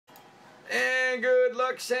And good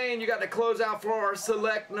luck, Shane. You got to close out for our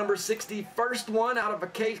select number 61st one out of a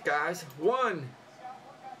case, guys. 1,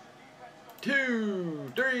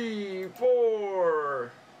 2, 3,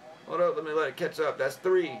 4. Hold up, let me let it catch up. That's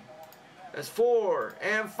 3. That's 4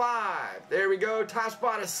 and 5. There we go. Top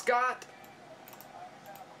spot is Scott.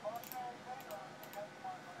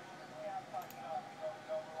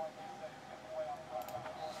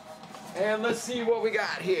 And let's see what we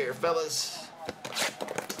got here, fellas.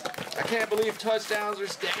 I can't believe touchdowns are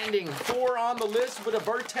standing. 4 on the list with a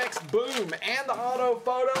Vertex Boom and the auto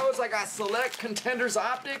photos. I got Select Contenders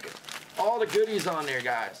Optic. All the goodies on there,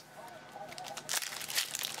 guys.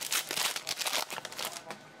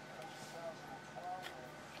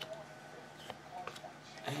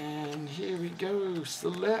 And here we go,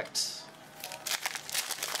 Select.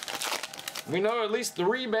 We know at least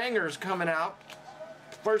 3 bangers coming out.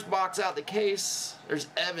 First box out the case, there's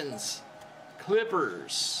Evans,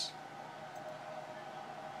 Clippers,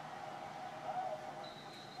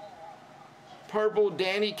 purple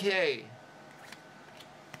Danny K,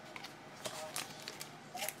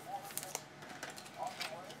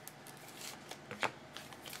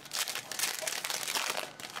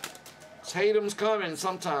 Tatum's coming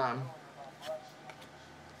sometime.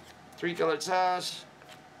 3-color Josh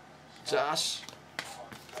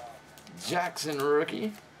Jackson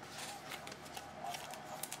rookie.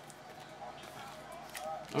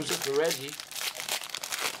 That was just a Reggie.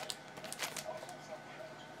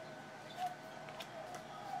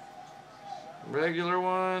 Regular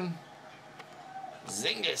one.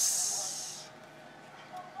 Zingas.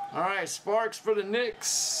 Alright, Sparks for the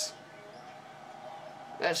Knicks.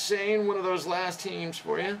 That's Shane, one of those last teams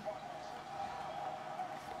for you.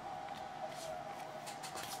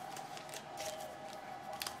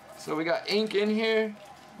 So we got ink in here.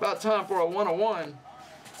 About time for a 101.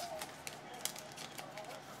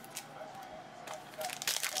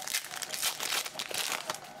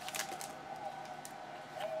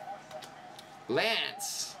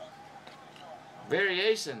 Lance.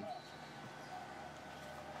 Variation.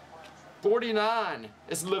 49.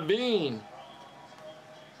 It's Levine.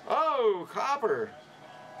 Oh, copper.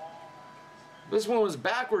 This one was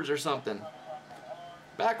backwards or something.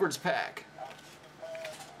 Backwards pack.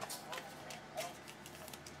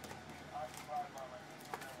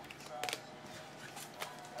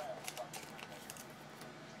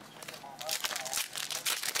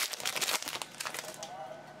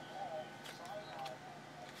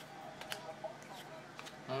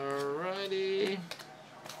 Alrighty.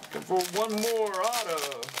 Looking for one more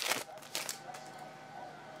auto.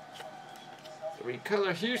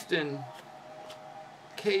 3-color Houston.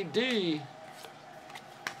 KD.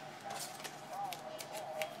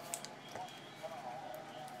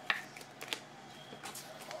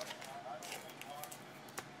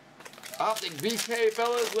 Optic BK,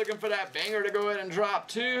 fellas. Looking for that banger to go ahead and drop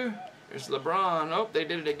too. There's LeBron. Oh, they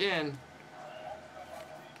did it again.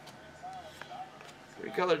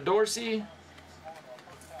 3-color Dorsey.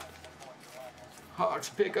 Hawks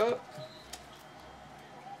pick up.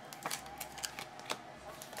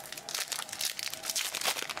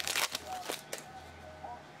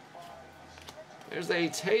 There's a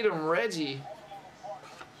Tatum Reggie.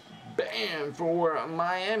 Bam for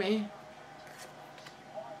Miami.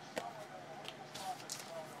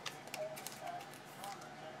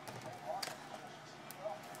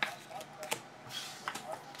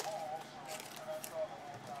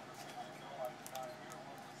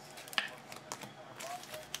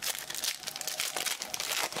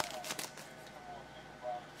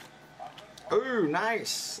 Ooh,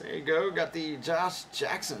 nice. There you go. Got the Josh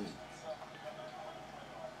Jackson.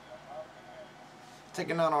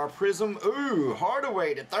 Taking on our Prism. Ooh,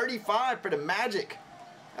 Hardaway to 35 for the Magic.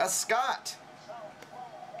 That's Scott.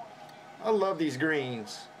 I love these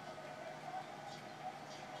greens.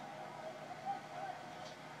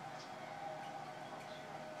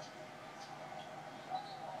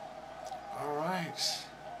 All right.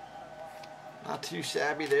 Not too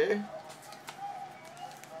shabby there.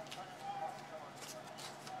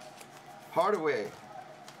 Hardaway.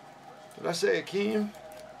 Did I say Akeem?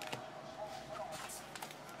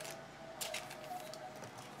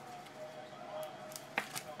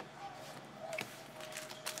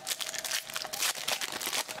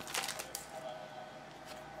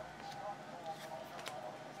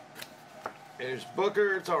 There's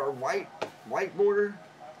Booker. It's our white border.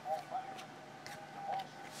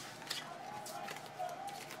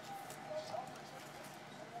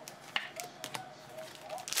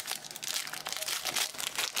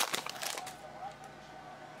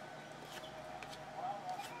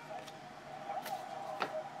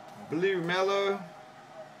 Blue Mellow.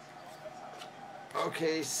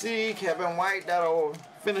 OKC, Kevin White. That'll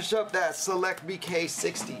finish up that Select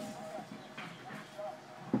BK60.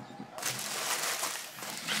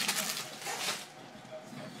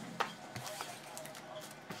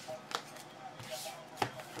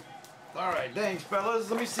 Alright, thanks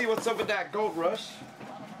fellas. Let me see what's up with that Gold Rush.